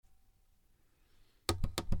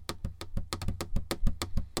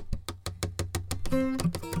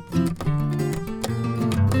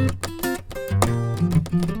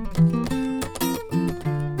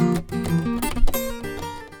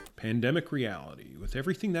Pandemic reality, with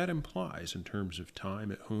everything that implies in terms of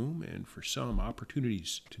time at home and for some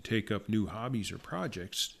opportunities to take up new hobbies or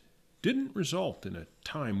projects, didn't result in a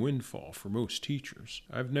time windfall for most teachers.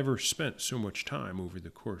 I've never spent so much time over the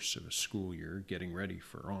course of a school year getting ready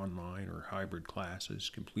for online or hybrid classes,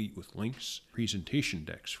 complete with links, presentation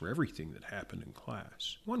decks for everything that happened in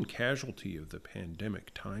class. One casualty of the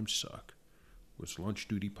pandemic time suck was Lunch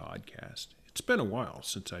Duty Podcast. It's been a while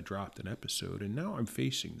since I dropped an episode, and now I'm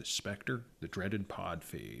facing the specter, the dreaded pod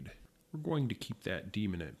fade. We're going to keep that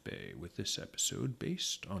demon at bay with this episode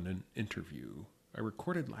based on an interview I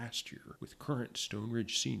recorded last year with current Stone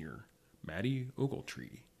Ridge senior Maddie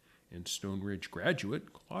Ogletree and Stone Ridge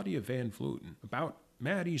graduate Claudia Van Vloten about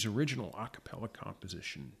Maddie's original a cappella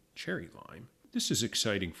composition, Cherry Lime. This is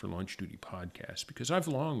exciting for Lunch Duty Podcast because I've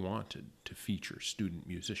long wanted to feature student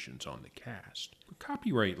musicians on the cast. But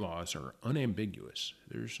copyright laws are unambiguous.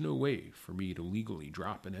 There's no way for me to legally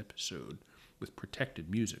drop an episode with protected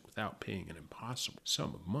music without paying an impossible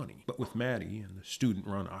sum of money. But with Maddie and the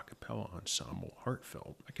student-run a cappella ensemble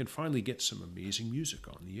Heartfelt, I can finally get some amazing music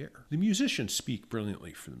on the air. The musicians speak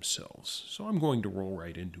brilliantly for themselves, so I'm going to roll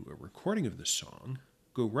right into a recording of the song,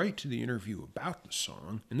 go right to the interview about the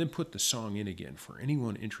song, and then put the song in again for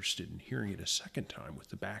anyone interested in hearing it a second time with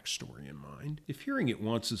the backstory in mind. If hearing it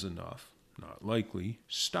once is enough, not likely,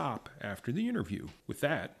 stop after the interview. With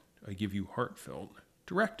that, I give you Heartfelt,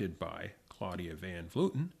 directed by Claudia Van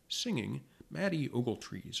Vloten, singing Maddie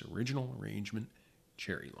Ogletree's original arrangement,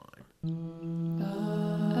 Cherry Lime.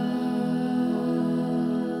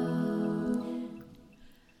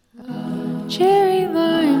 Cherry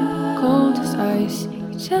lime, cold as ice.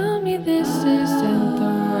 You tell me this isn't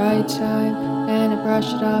the right time, and I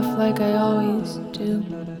brush it off like I always do.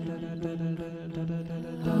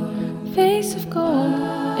 Face of gold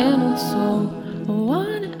and old soul, I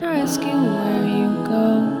wanna ask you where you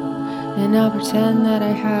go, and I'll pretend that I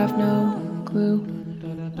have no clue.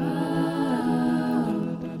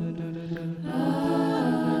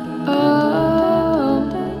 Oh,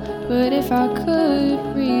 but if I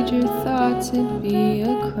could read your thoughts, it'd be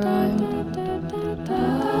a crime.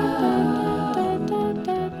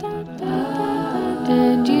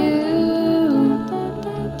 And you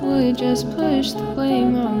would just push the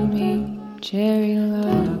blame on me, Cherry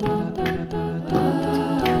Lime.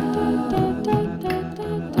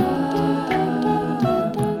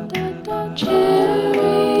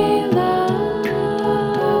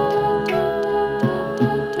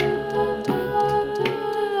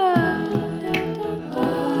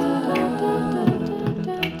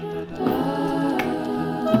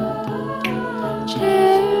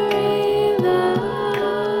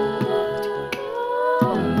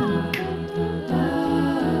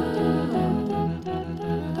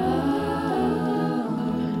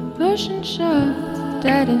 Push and shove,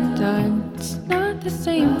 dead and done. It's not the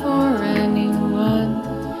same for anyone,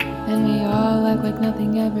 and we all act like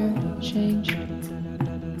nothing ever changed.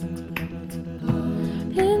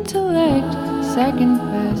 Intellect, second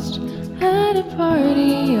best. At a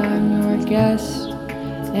party, I'm your guest,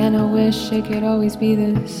 and I wish it could always be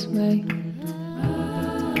this way.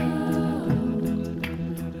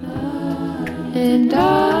 And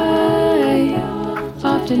I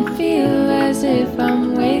often feel as if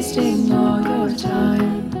I'm wasting all your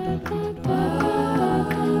time,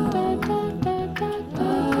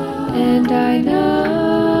 and I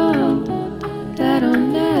know that I'll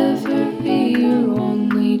never be your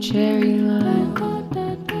only cherry lime.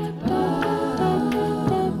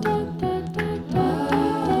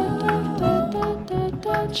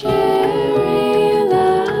 Cherry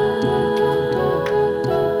lime.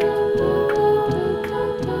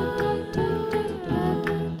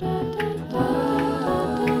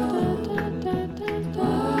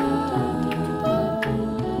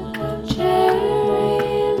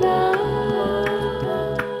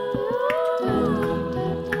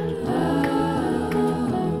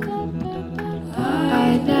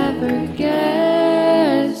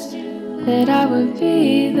 That I would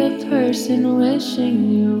be the person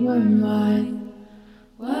wishing you were mine.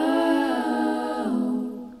 Whoa,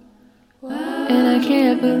 whoa. And I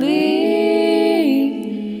can't believe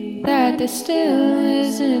that this still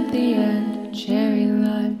isn't the end, Cherry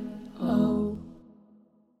Lime. Oh.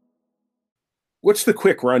 What's the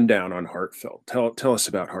quick rundown on Heartfelt? Tell us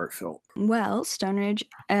about Heartfelt. Well, Stone Ridge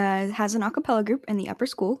has an a cappella group in the upper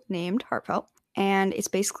school named Heartfelt. And it's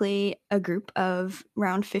basically a group of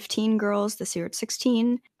around 15 girls, this year it's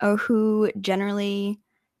 16, who generally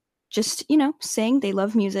just, sing. They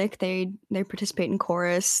love music. They participate in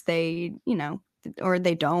chorus. They, or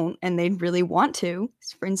they don't, and they really want to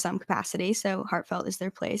in some capacity. So Heartfelt is their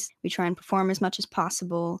place. We try and perform as much as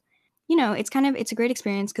possible. It's a great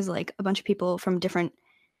experience because like a bunch of people from different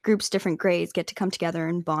groups, different grades get to come together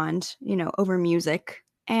and bond, over music.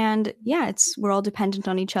 And yeah, we're all dependent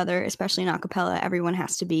on each other, especially in a cappella. Everyone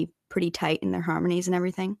has to be pretty tight in their harmonies and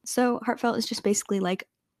everything. So Heartfelt is just basically like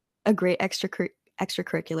a great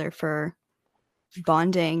extracurricular for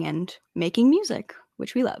bonding and making music,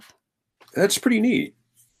 which we love. That's pretty neat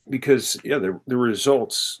because, yeah, the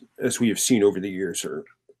results, as we have seen over the years, are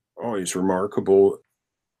always remarkable.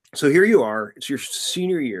 So here you are, it's your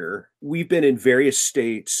senior year. We've been in various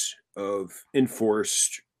states of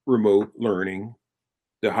enforced remote learning,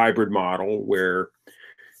 the hybrid model, where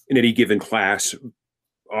in any given class,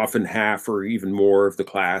 often half or even more of the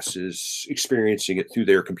class is experiencing it through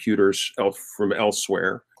their computers from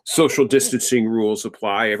elsewhere. Social distancing rules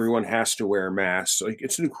apply. Everyone has to wear masks. Like,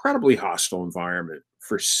 it's an incredibly hostile environment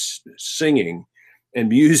for singing and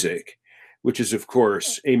music, which is, of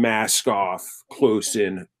course, a mask off, close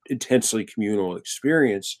in, intensely communal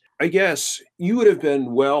experience. I guess you would have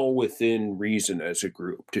been well within reason as a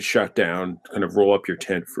group to shut down, kind of roll up your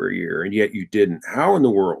tent for a year, and yet you didn't. How in the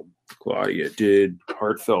world, Claudia, did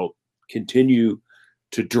Heartfelt continue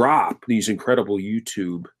to drop these incredible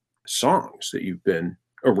YouTube songs that you've been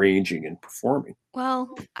arranging and performing?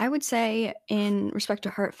 Well, I would say in respect to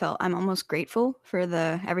Heartfelt, I'm almost grateful for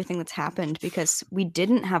everything that's happened because we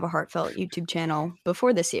didn't have a Heartfelt YouTube channel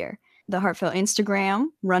before this year. The Heartfelt Instagram,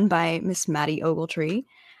 run by Miss Maddie Ogletree,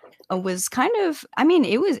 was kind of,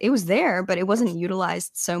 it was there, but it wasn't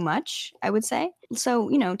utilized so much, I would say. So,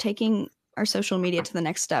 taking our social media to the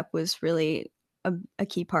next step was really a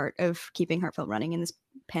key part of keeping Heartfelt running in this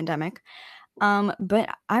pandemic. But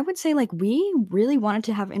I would say like we really wanted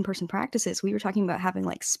to have in-person practices. We were talking about having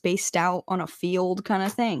like spaced out on a field kind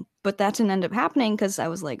of thing, but that didn't end up happening because I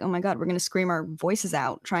was like, oh my God, we're going to scream our voices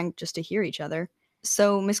out trying just to hear each other.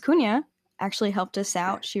 So Miss Cunha actually helped us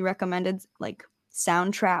out. She recommended like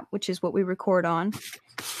Soundtrap, which is what we record on.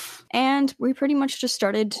 And we pretty much just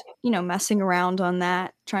started, messing around on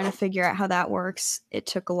that, trying to figure out how that works. It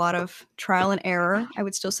took a lot of trial and error. I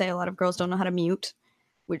would still say a lot of girls don't know how to mute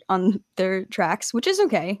on their tracks, which is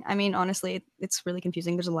okay. I mean, honestly, it's really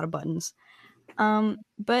confusing. There's a lot of buttons.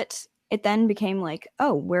 But it then became like,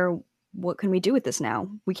 oh, what can we do with this now?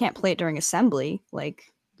 We can't play it during assembly. Like,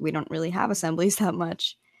 we don't really have assemblies that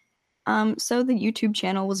much. So the YouTube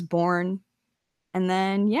channel was born. And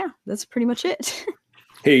then, yeah, that's pretty much it.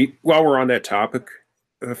 Hey, while we're on that topic,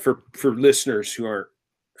 for listeners who aren't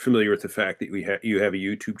familiar with the fact that you have a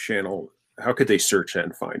YouTube channel, how could they search that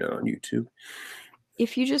and find it on YouTube?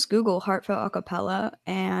 If you just Google Heartfelt Acapella,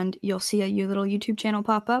 and you'll see a little YouTube channel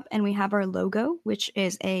pop up, and we have our logo, which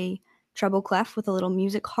is a treble clef with a little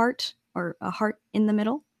music heart or a heart in the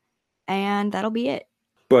middle, and that'll be it.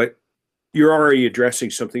 But you're already addressing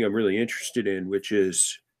something I'm really interested in, which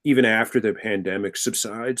is even after the pandemic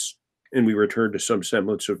subsides and we return to some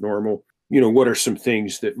semblance of normal, what are some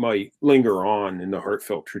things that might linger on in the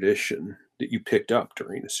Heartfelt tradition that you picked up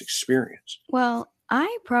during this experience? Well,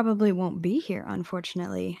 I probably won't be here,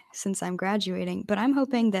 unfortunately, since I'm graduating, but I'm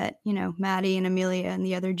hoping that, Maddie and Amelia and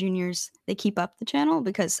the other juniors, they keep up the channel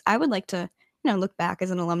because I would like to, look back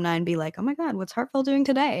as an alumni and be like, oh my God, what's Heartfelt doing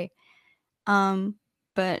today?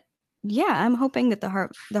 But yeah, I'm hoping that the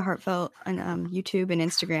Heartfelt and YouTube and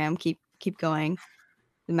Instagram keep going.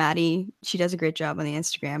 Maddie, she does a great job on the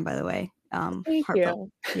Instagram, by the way. Thank Heartfelt.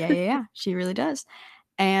 you. Yeah, she really does.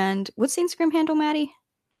 And what's the Instagram handle, Maddie?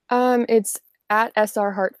 It's at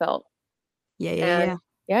SR Heartfelt. Yeah.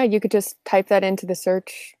 Yeah, you could just type that into the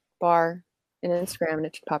search bar in Instagram and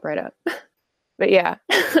it should pop right up. But yeah,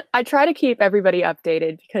 I try to keep everybody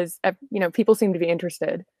updated because, people seem to be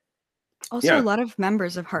interested. Also, a lot of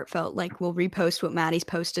members of Heartfelt will repost what Maddie's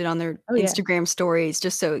posted on their Instagram stories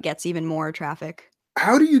just so it gets even more traffic.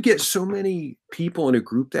 How do you get so many people in a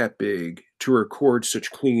group that big to record such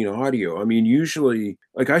clean audio? I mean, usually,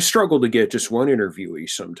 I struggle to get just one interviewee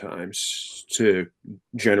sometimes to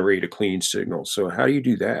generate a clean signal. So how do you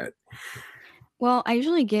do that? Well, I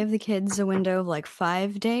usually give the kids a window of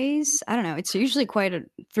 5 days. I don't know. It's usually quite a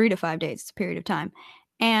 3 to 5 days. It's a period of time.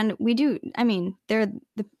 And we do, they're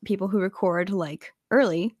the people who record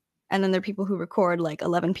early, and then there are people who record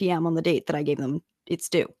 11 p.m. on the date that I gave them it's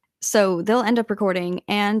due. So they'll end up recording,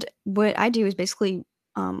 and what I do is basically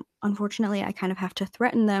Unfortunately, I kind of have to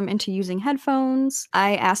threaten them into using headphones.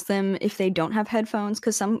 I ask them if they don't have headphones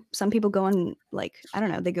because some people go on, like, I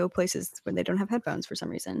don't know, they go places where they don't have headphones for some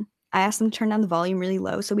reason. I ask them to turn down the volume really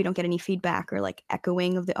low so we don't get any feedback or like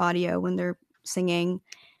echoing of the audio when they're singing.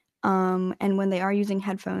 And when they are using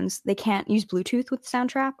headphones, they can't use Bluetooth with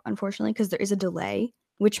Soundtrap, unfortunately, because there is a delay,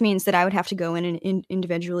 which means that I would have to go in and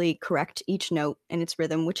individually correct each note and its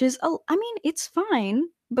rhythm, which is, I mean, it's fine,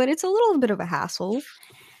 but it's a little bit of a hassle.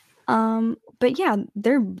 But yeah,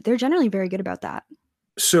 they're generally very good about that.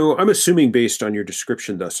 So I'm assuming, based on your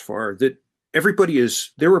description thus far, that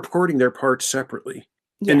they're recording their parts separately.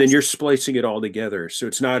 Yes. And then you're splicing it all together. So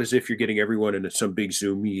it's not as if you're getting everyone into some big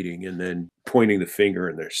Zoom meeting and then pointing the finger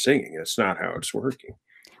and they're singing. That's not how it's working.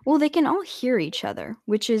 Well, they can all hear each other,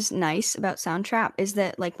 which is nice about Soundtrap, is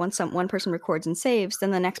that like once one person records and saves,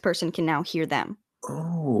 then the next person can now hear them.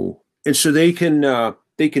 Oh, and so they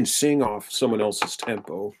can sing off someone else's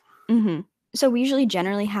tempo. Mm-hmm. So we usually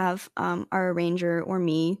generally have our arranger or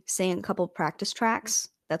me sing a couple practice tracks.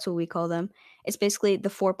 That's what we call them. It's basically the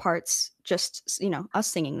 4 parts, just, you know, us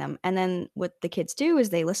singing them. And then what the kids do is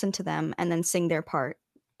they listen to them and then sing their part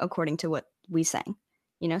according to what we sang,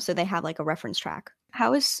 you know, so they have like a reference track.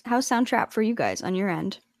 How's Soundtrap for you guys on your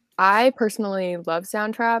end? I personally love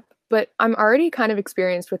Soundtrap, but I'm already kind of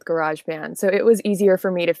experienced with GarageBand, so it was easier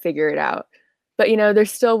for me to figure it out. But, you know, there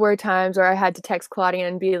still were times where I had to text Claudia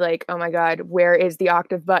and be like, oh my God, where is the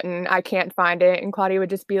octave button? I can't find it. And Claudia would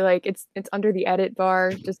just be like, it's under the edit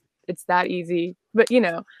bar. Just, it's that easy. But, you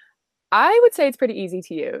know, I would say it's pretty easy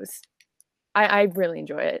to use. I really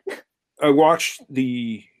enjoy it. I watched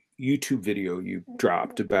the YouTube video you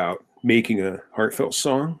dropped about making a heartfelt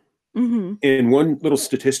song. Mm-hmm. And one little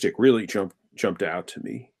statistic really jumped out to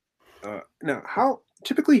me. Now, how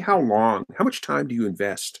much time do you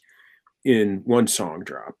invest in one song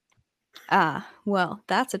drop? Well,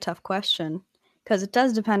 that's a tough question because it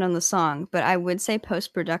does depend on the song, but I would say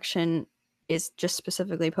post-production is just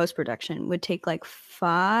specifically post-production would take like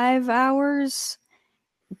 5 hours,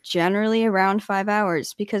 generally around 5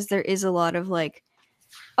 hours, because there is a lot of like,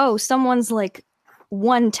 oh, someone's like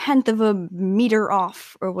 1/10 of a meter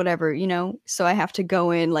off or whatever, you know? So I have to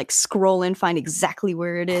go in, like scroll and find exactly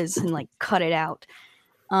where it is and like cut it out.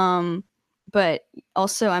 But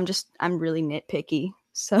also I'm really nitpicky,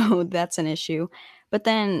 so that's an issue. But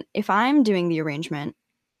then if I'm doing the arrangement,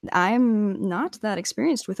 I'm not that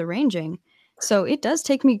experienced with arranging. So it does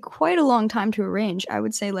take me quite a long time to arrange. I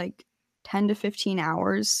would say like 10 to 15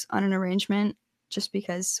 hours on an arrangement, just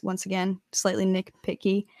because, once again, slightly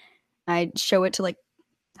nitpicky. I show it to like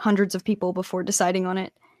hundreds of people before deciding on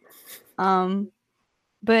it.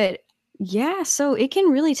 But yeah, so it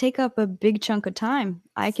can really take up a big chunk of time.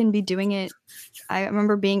 I can be doing it. I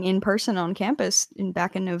remember being in person on campus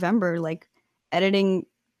back in November, like editing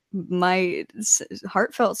my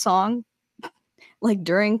heartfelt song, like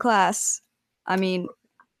during class. I mean,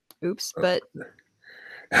 oops, but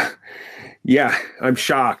yeah, I'm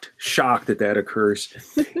shocked that occurs.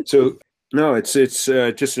 So no, it's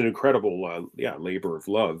just an incredible labor of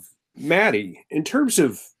love. Maddie, in terms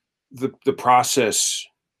of the process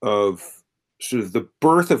of sort of the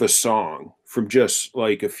birth of a song from just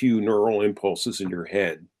like a few neural impulses in your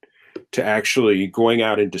head to actually going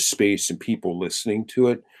out into space and people listening to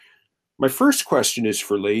it, my first question is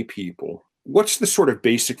for lay people. What's the sort of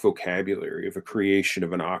basic vocabulary of a creation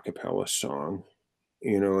of an a cappella song?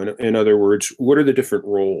 You know, in other words, what are the different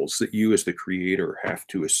roles that you as the creator have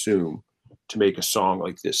to assume to make a song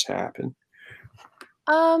like this happen?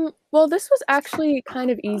 Well, this was actually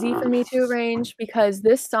kind of easy for me to arrange because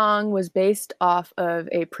this song was based off of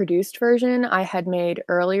a produced version I had made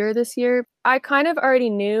earlier this year. I kind of already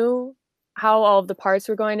knew how all of the parts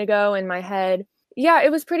were going to go in my head. Yeah,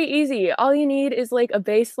 it was pretty easy. All you need is like a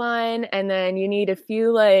bass line, and then you need a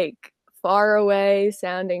few like far away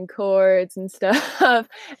sounding chords and stuff.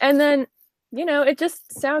 And then, you know, it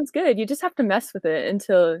just sounds good. You just have to mess with it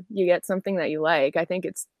until you get something that you like. I think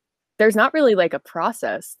there's not really like a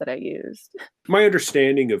process that I used. My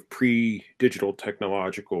understanding of pre-digital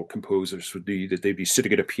technological composers would be that they'd be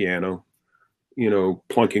sitting at a piano, you know,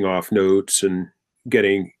 plunking off notes and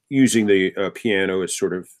using the piano as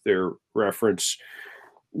sort of their reference.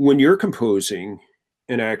 When you're composing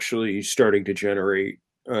and actually starting to generate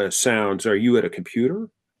sounds, are you at a computer?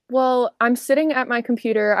 Well, I'm sitting at my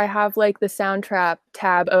computer. I have like the Soundtrap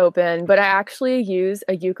tab open, but I actually use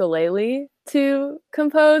a ukulele to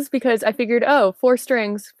compose because I figured, oh, 4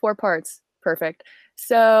 strings, 4 parts, perfect.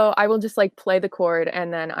 So I will just like play the chord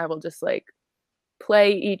and then I will just like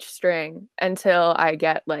play each string until I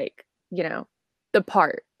get like, you know, the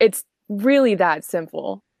part. It's really that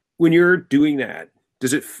simple. When you're doing that,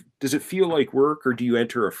 does it feel like work, or do you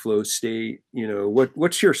enter a flow state?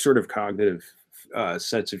 What's your sort of cognitive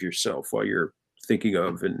sense of yourself while you're thinking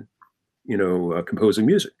of and composing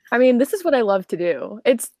music? I mean, this is what I love to do.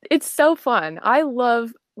 It's so fun. I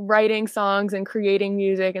love writing songs and creating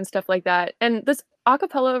music and stuff like that. And this a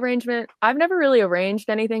cappella arrangement, I've never really arranged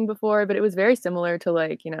anything before, but it was very similar to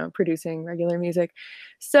like, producing regular music.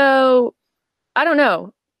 So I don't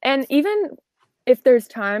know. And even if there's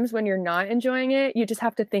times when you're not enjoying it, you just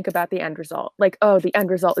have to think about the end result. Like, oh, the end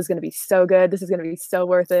result is going to be so good. This is going to be so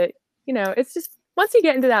worth it. It's just once you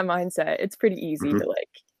get into that mindset, it's pretty easy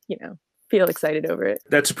to feel excited over it.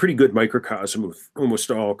 That's a pretty good microcosm of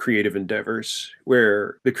almost all creative endeavors,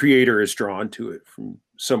 where the creator is drawn to it from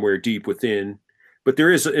somewhere deep within. But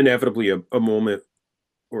there is inevitably a moment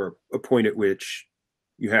or a point at which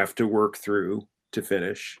you have to work through to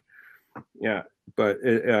finish. Yeah, but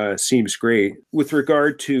it seems great. With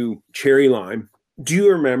regard to Cherry Lime, do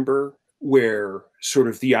you remember where sort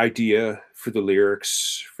of the idea for the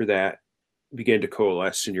lyrics for that began to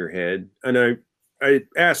coalesce in your head? And I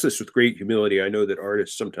ask this with great humility. I know that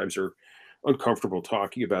artists sometimes are uncomfortable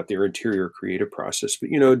talking about their interior creative process, but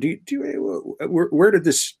where did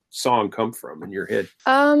this song come from in your head?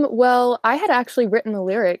 Well, I had actually written the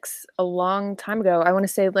lyrics a long time ago. I want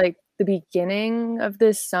to say like the beginning of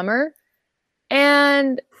this summer.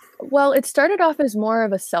 And well, it started off as more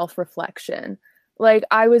of a self-reflection. Like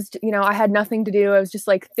I was, I had nothing to do. I was just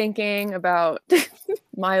like thinking about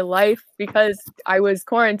my life because I was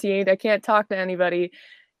quarantined. I can't talk to anybody.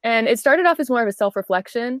 And it started off as more of a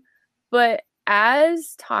self-reflection. But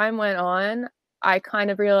as time went on, I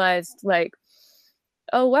kind of realized like,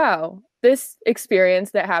 oh, wow, this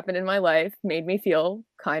experience that happened in my life made me feel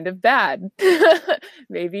kind of bad.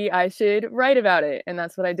 Maybe I should write about it. And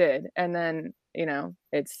that's what I did. And then,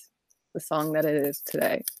 it's the song that it is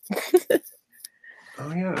today.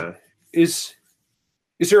 Oh, yeah. Is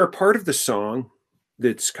there a part of the song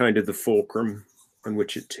that's kind of the fulcrum on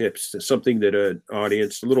which it tips to something that an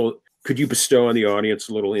audience, could you bestow on the audience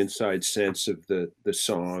a little inside sense of the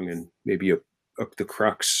song and maybe the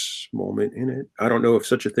crux moment in it? I don't know if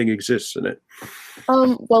such a thing exists in it.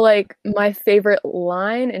 Well, like my favorite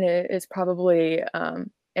line in it is probably, and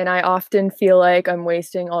I often feel like I'm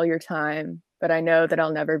wasting all your time, but I know that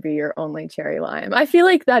I'll never be your only cherry lime. I feel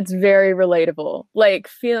like that's very relatable. Like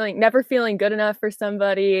never feeling good enough for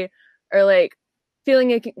somebody, or like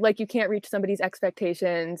feeling like you can't reach somebody's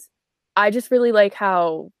expectations. I just really like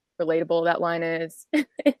how relatable that line is.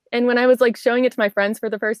 And when I was like showing it to my friends for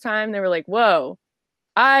the first time, they were like, whoa,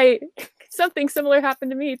 something similar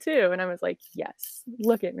happened to me too. And I was like, yes,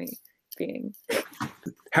 look at me being.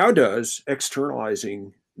 How does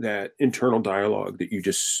externalizing that internal dialogue that you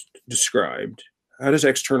just described, how does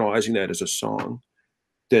externalizing that as a song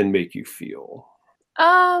then make you feel?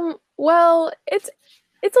 Well, it's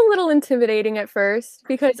a little intimidating at first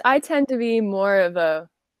because I tend to be more of a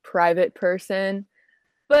private person.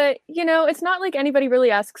 But, it's not like anybody really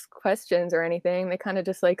asks questions or anything. They kind of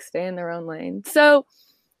just like stay in their own lane. So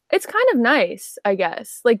it's kind of nice, I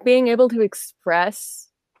guess, like being able to express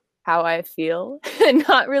how I feel and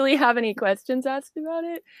not really have any questions asked about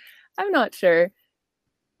it. I'm not sure.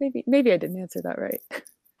 Maybe I didn't answer that right.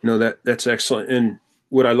 No, that's excellent. And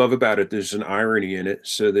what I love about it, there's an irony in it,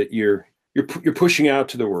 so that you're pushing out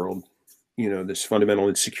to the world, this fundamental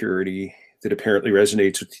insecurity that apparently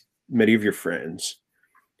resonates with many of your friends.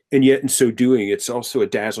 And yet in so doing, it's also a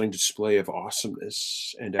dazzling display of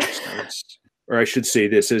awesomeness and excellence. Or I should say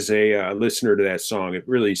this, as a listener to that song, it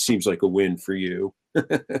really seems like a win for you.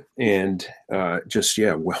 And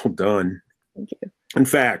well done. Thank you. In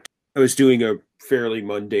fact, I was doing a fairly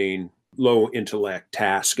mundane, low intellect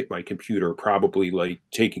task at my computer, probably like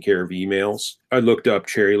taking care of emails. I looked up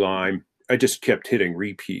Cherry Lime. I just kept hitting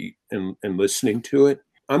repeat and listening to it.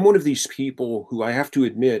 I'm one of these people who, I have to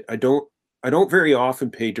admit, I don't very often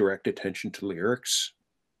pay direct attention to lyrics.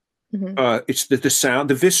 Mm-hmm. It's the sound,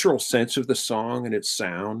 the visceral sense of the song and its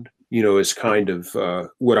sound, is kind of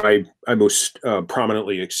what I most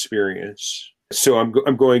prominently experience. So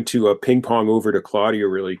I'm going to ping pong over to Claudia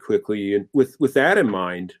really quickly. And with that in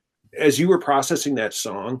mind, as you were processing that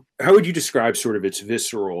song, how would you describe sort of its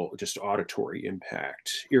visceral, just auditory impact,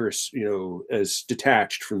 as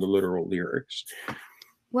detached from the literal lyrics?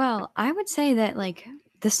 Well, I would say that like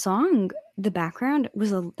the song, the background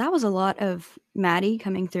was a lot of Maddie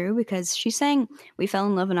coming through, because she sang "We Fell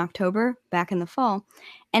in Love in October" back in the fall,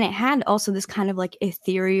 and it had also this kind of like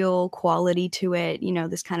ethereal quality to it.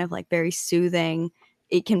 This kind of like very soothing.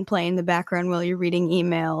 It can play in the background while you're reading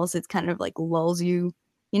emails. It's kind of like lulls you,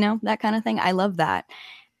 that kind of thing. I love that,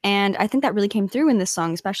 and I think that really came through in this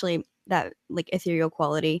song, especially that like ethereal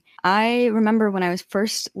quality. I remember when I was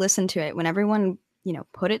first listened to it, when everyone,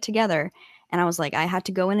 put it together, and I was like, I had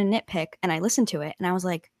to go in and nitpick, and I listened to it and I was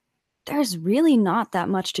like, there's really not that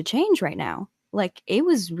much to change right now. Like, it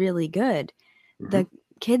was really good. The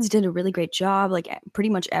kids did a really great job. Like, pretty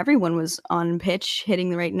much everyone was on pitch, hitting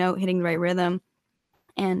the right note, hitting the right rhythm.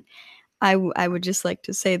 And I would just like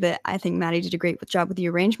to say that I think Maddie did a great job with the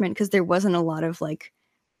arrangement, because there wasn't a lot of like,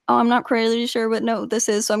 oh, I'm not really sure what note this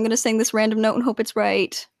is, so I'm going to sing this random note and hope it's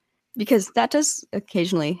right. Because that does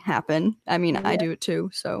occasionally happen. I mean, I do it too,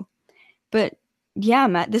 so. But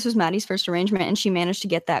yeah, this was Maddie's first arrangement, and she managed to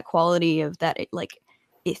get that quality of that, like,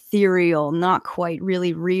 ethereal, not quite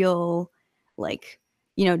really real, like,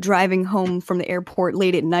 driving home from the airport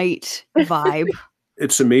late at night vibe.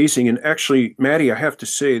 It's amazing. And actually, Maddie, I have to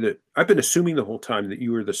say that I've been assuming the whole time that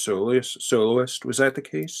you were the soloist. Was that the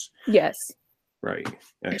case? Yes. Right.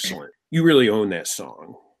 Excellent. You really own that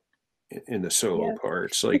song in the solo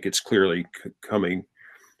parts. Like, it's clearly coming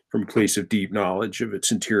from a place of deep knowledge of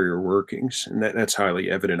its interior workings. And that's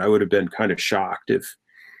highly evident. I would have been kind of shocked if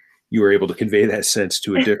you were able to convey that sense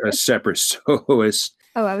to a separate soloist.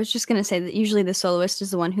 Oh, I was just going to say that usually the soloist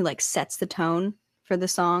is the one who like sets the tone for the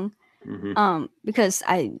song. Because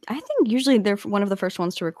I think usually they're one of the first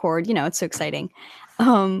ones to record, it's so exciting.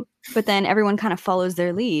 But then everyone kind of follows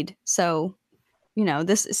their lead. So,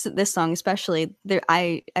 this song especially,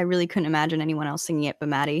 I really couldn't imagine anyone else singing it but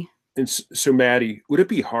Maddie. And so, Maddie, would it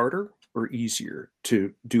be harder or easier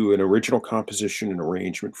to do an original composition and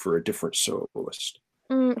arrangement for a different soloist?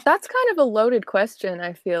 That's kind of a loaded question,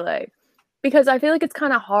 I feel like. Because I feel like it's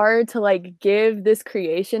kind of hard to like give this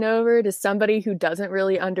creation over to somebody who doesn't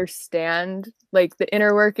really understand like the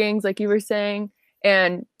inner workings, like you were saying,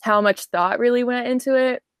 and how much thought really went into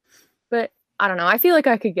it. But I don't know. I feel like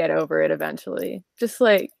I could get over it eventually. Just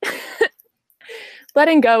like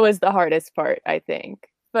letting go is the hardest part, I think.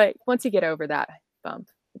 But once you get over that bump,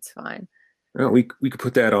 it's fine. Well, we could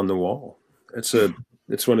put that on the wall. It's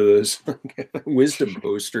one of those wisdom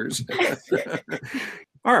posters.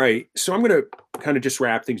 All right. So I'm going to kind of just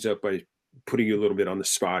wrap things up by putting you a little bit on the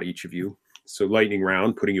spot, each of you. So lightning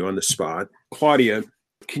round, putting you on the spot. Claudia,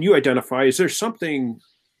 can you identify, is there something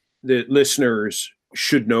that listeners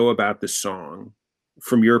should know about this song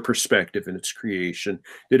from your perspective in its creation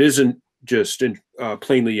that isn't just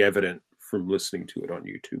plainly evident from listening to it on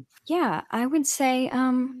YouTube? Yeah, I would say,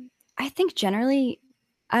 I think generally,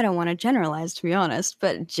 I don't want to generalize, to be honest,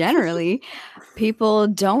 but generally people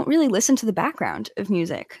don't really listen to the background of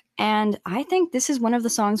music. And I think this is one of the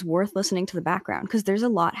songs worth listening to the background, because there's a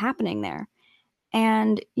lot happening there.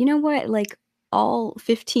 And you know what? Like, all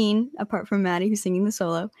 15, apart from Maddie who's singing the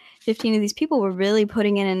solo, 15 of these people were really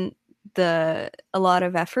putting in a lot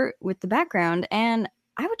of effort with the background. And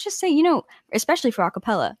I would just say, especially for a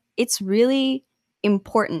cappella, it's really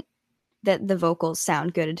important that the vocals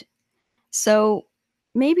sound good. So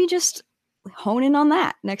maybe just hone in on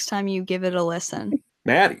that next time you give it a listen.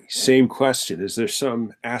 Maddie, same question. Is there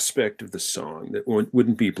some aspect of the song that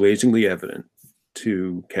wouldn't be blazingly evident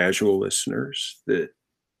to casual listeners that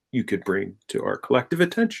you could bring to our collective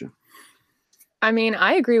attention? I mean,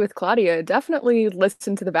 I agree with Claudia. Definitely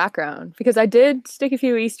listen to the background, because I did stick a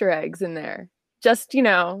few Easter eggs in there. Just,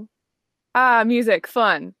 music,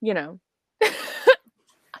 fun, I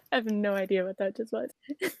have no idea what that just was.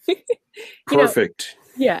 Perfect.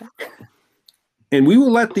 Yeah. And we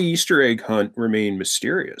will let the Easter egg hunt remain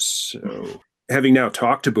mysterious. So, having now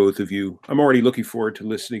talked to both of you, I'm already looking forward to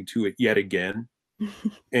listening to it yet again.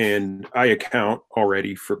 And I account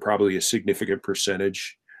already for probably a significant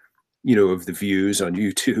percentage, of the views on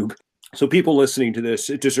YouTube. So people listening to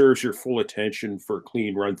this, it deserves your full attention for a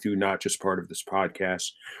clean run through, not just part of this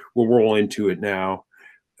podcast. We'll roll into it now.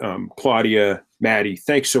 Claudia, Maddie,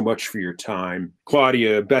 thanks so much for your time.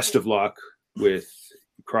 Claudia, best of luck with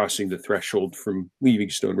crossing the threshold from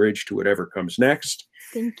leaving Stone Ridge to whatever comes next.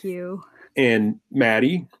 Thank you. And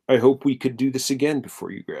Maddie, I hope we could do this again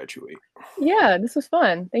before you graduate. Yeah, this was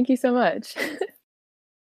fun. Thank you so much.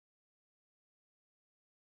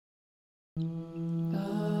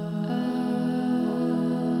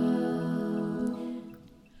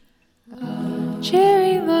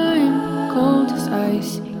 Cherry lime, cold as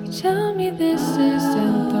ice. You tell me this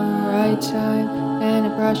isn't the right time, and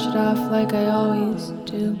I brush it off like I always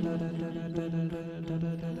do.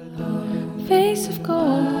 Face of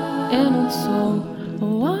gold and old soul, I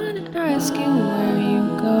wanna ask you where you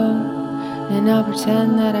go, and I'll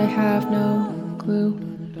pretend that I have no clue.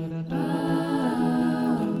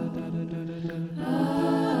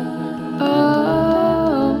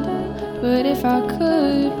 Oh, but if I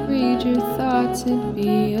could read your thoughts, it'd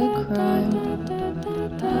be a crime.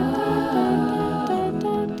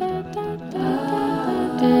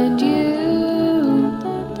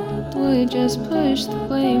 push the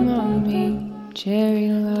blame on me, cherry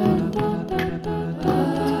lime.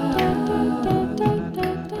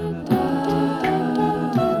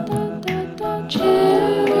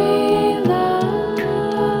 Cherry lime.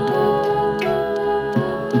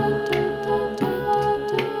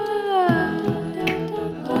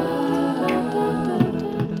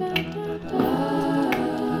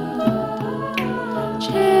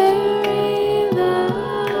 Cherry lime.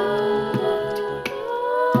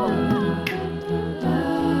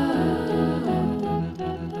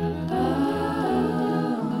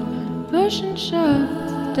 Push and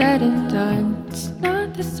shove, dead and done. It's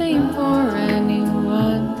not the same for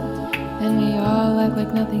anyone, and we all act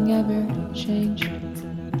like nothing ever changed.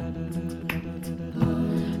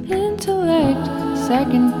 Intellect,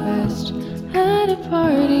 second best. At a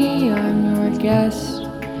party, I'm your guest,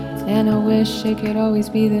 and I wish it could always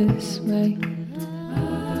be this way.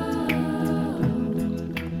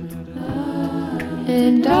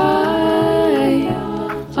 And I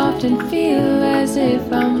often feel as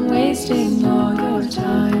if I'm wasting all your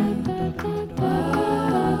time.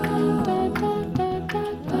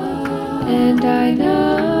 And I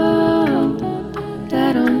know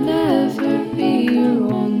that I'll never be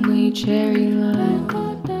your only cherry lime.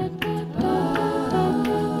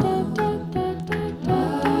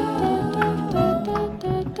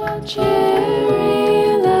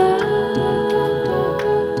 Cherry lime.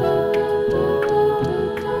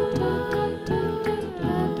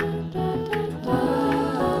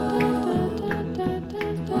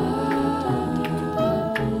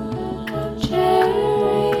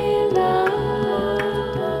 Cherry lime.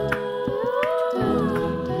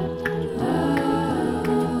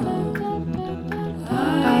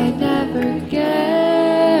 I never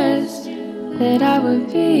guessed that I would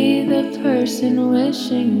be the person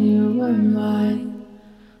wishing you were mine.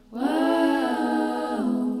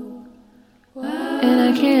 And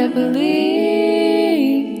I can't believe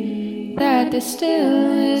that this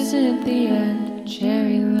still isn't the end,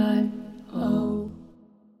 cherry lime. Oh.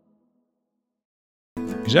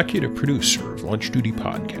 Executive producer of Lunch Duty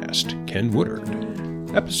Podcast, Ken Woodard.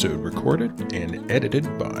 Episode recorded and edited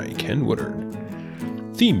by Ken Woodard.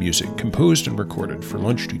 Theme music composed and recorded for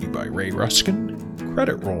Lunch Duty by Ray Ruskin.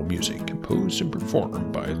 Credit roll music composed and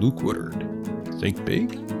performed by Luke Woodard. Think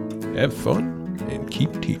big, have fun, and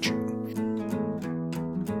keep teaching.